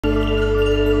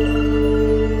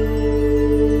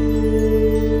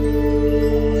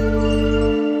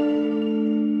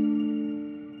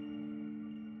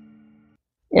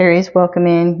Aries, welcome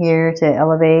in here to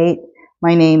Elevate.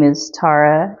 My name is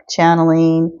Tara,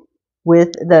 channeling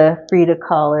with the Frida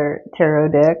Kahlo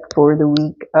Tarot deck for the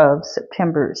week of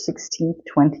September 16th,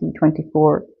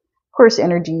 2024. Of course,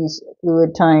 energy is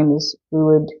fluid, time is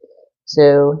fluid,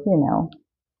 so,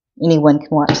 anyone can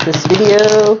watch this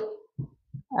video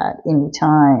at any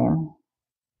time.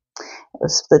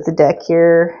 Let's split the deck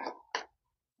here.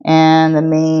 And the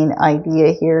main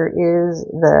idea here is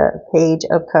the Page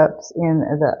of Cups in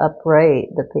the upright,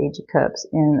 the Page of Cups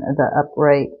in the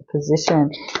upright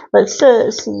position. Let's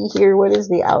see here, what is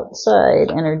the outside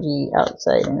energy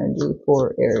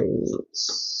for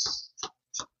Aries?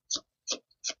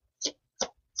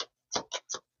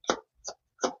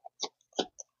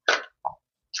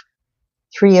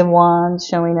 Three of Wands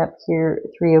showing up here,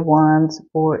 Three of Wands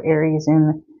for Aries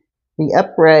in the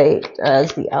upright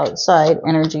as the outside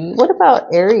energy. What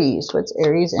about Aries? What's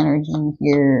Aries energy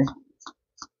here?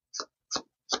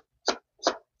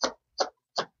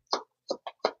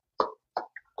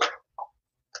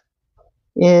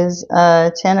 Is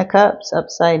 10 of Cups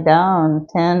upside down,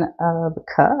 10 of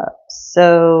Cups.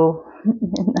 So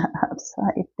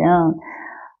upside down.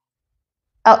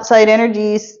 Outside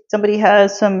energies, somebody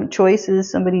has some choices,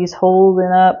 somebody's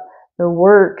holding up the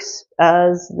works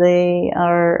as they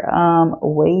are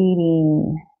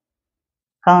waiting,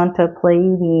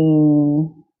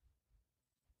 contemplating.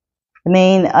 The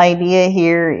main idea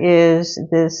here is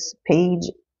this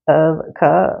Page of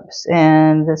Cups,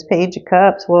 and this Page of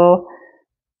Cups, well,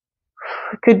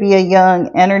 it could be a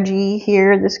young energy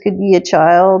here. This could be a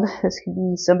child. This could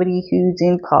be somebody who's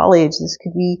in college. This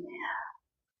could be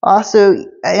also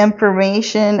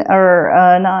information,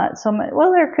 or not so much.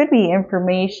 Well, there could be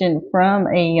information from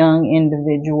a young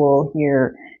individual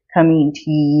here coming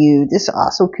to you. This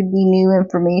also could be new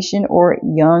information or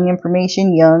young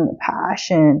information, young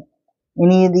passion.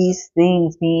 Any of these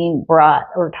things being brought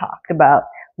or talked about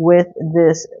with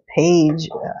this page.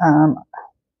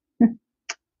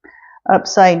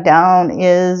 Upside down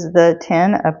is the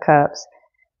 10 of Cups.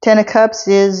 10 of Cups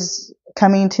is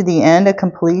coming to the end, a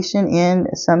completion in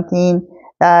something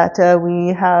that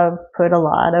we have put a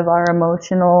lot of our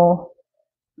emotional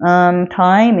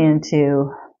time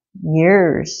into.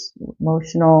 Years.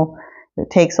 Emotional, it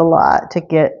takes a lot to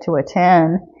get to a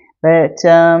 10, but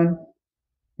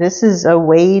this is a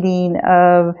waiting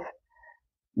of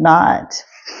not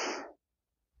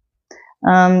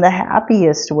the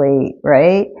happiest wait,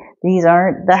 right? These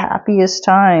aren't the happiest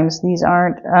times. These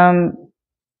aren't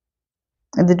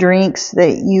the drinks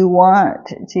that you want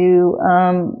to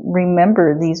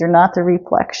remember. These are not the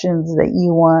reflections that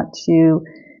you want to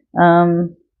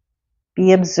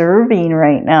be observing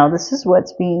right now. This is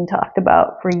what's being talked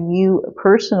about for you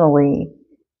personally.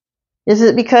 Is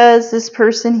it because this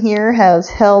person here has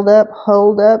held up,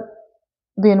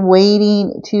 been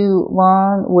waiting too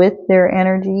long with their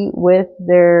energy, with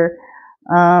their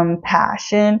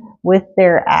passion, with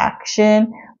their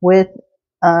action, with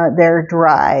their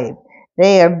drive?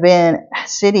 They have been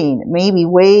sitting maybe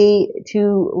way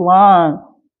too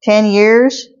long. 10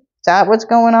 years? Is that what's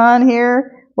going on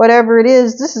here? Whatever it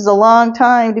is, this is a long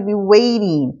time to be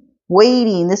waiting.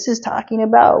 Waiting. This is talking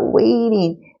about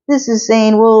waiting. This is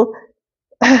saying, well,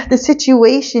 the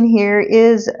situation here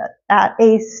is at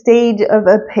a stage of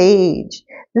a page.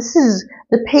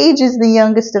 The page is the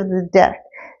youngest of the deck.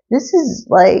 This is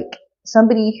like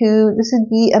somebody who, this would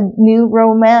be a new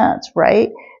romance,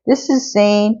 right? This is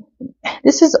saying,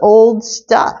 this is old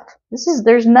stuff. This is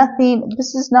not new.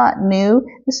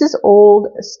 This is old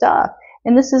stuff.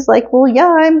 And this is like, well,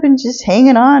 yeah, I've been just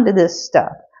hanging on to this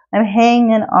stuff. I'm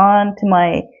hanging on to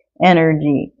my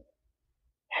energy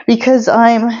because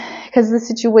the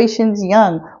situation's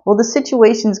young. Well, the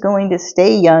situation's going to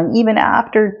stay young even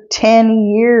after 10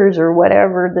 years or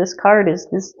whatever this card is,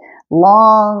 this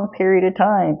long period of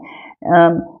time.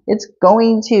 It's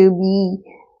going to be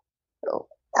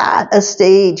at a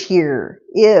stage here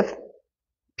if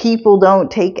people don't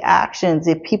take actions,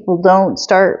 if people don't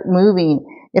start moving,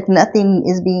 if nothing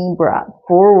is being brought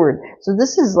forward. So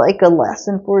this is like a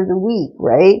lesson for the week,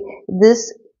 right? The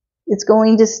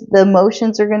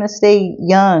emotions are going to stay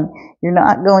young. You're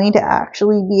not going to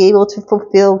actually be able to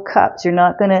fulfill cups. You're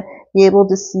not going to be able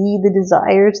to see the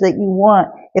desires that you want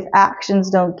if actions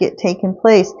don't get taken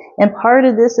place. And part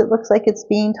of this, it looks like it's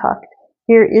being talked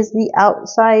here, is the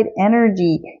outside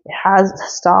energy. It has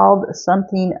stalled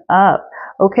something up.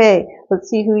 Okay, let's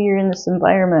see who you're in this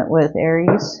environment with,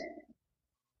 Aries.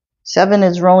 7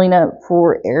 is rolling up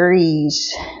for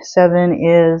Aries. 7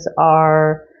 is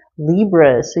our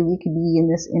Libra. So you could be in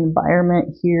this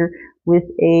environment here with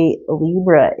a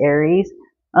Libra, Aries.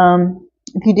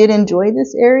 If you did enjoy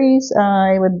this, Aries,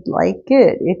 I would like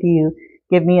it if you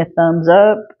give me a thumbs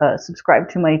up, subscribe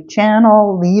to my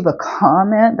channel, leave a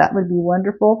comment. That would be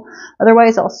wonderful.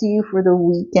 Otherwise, I'll see you for the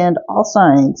weekend, all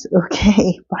signs.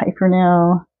 Okay, bye for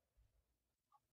now.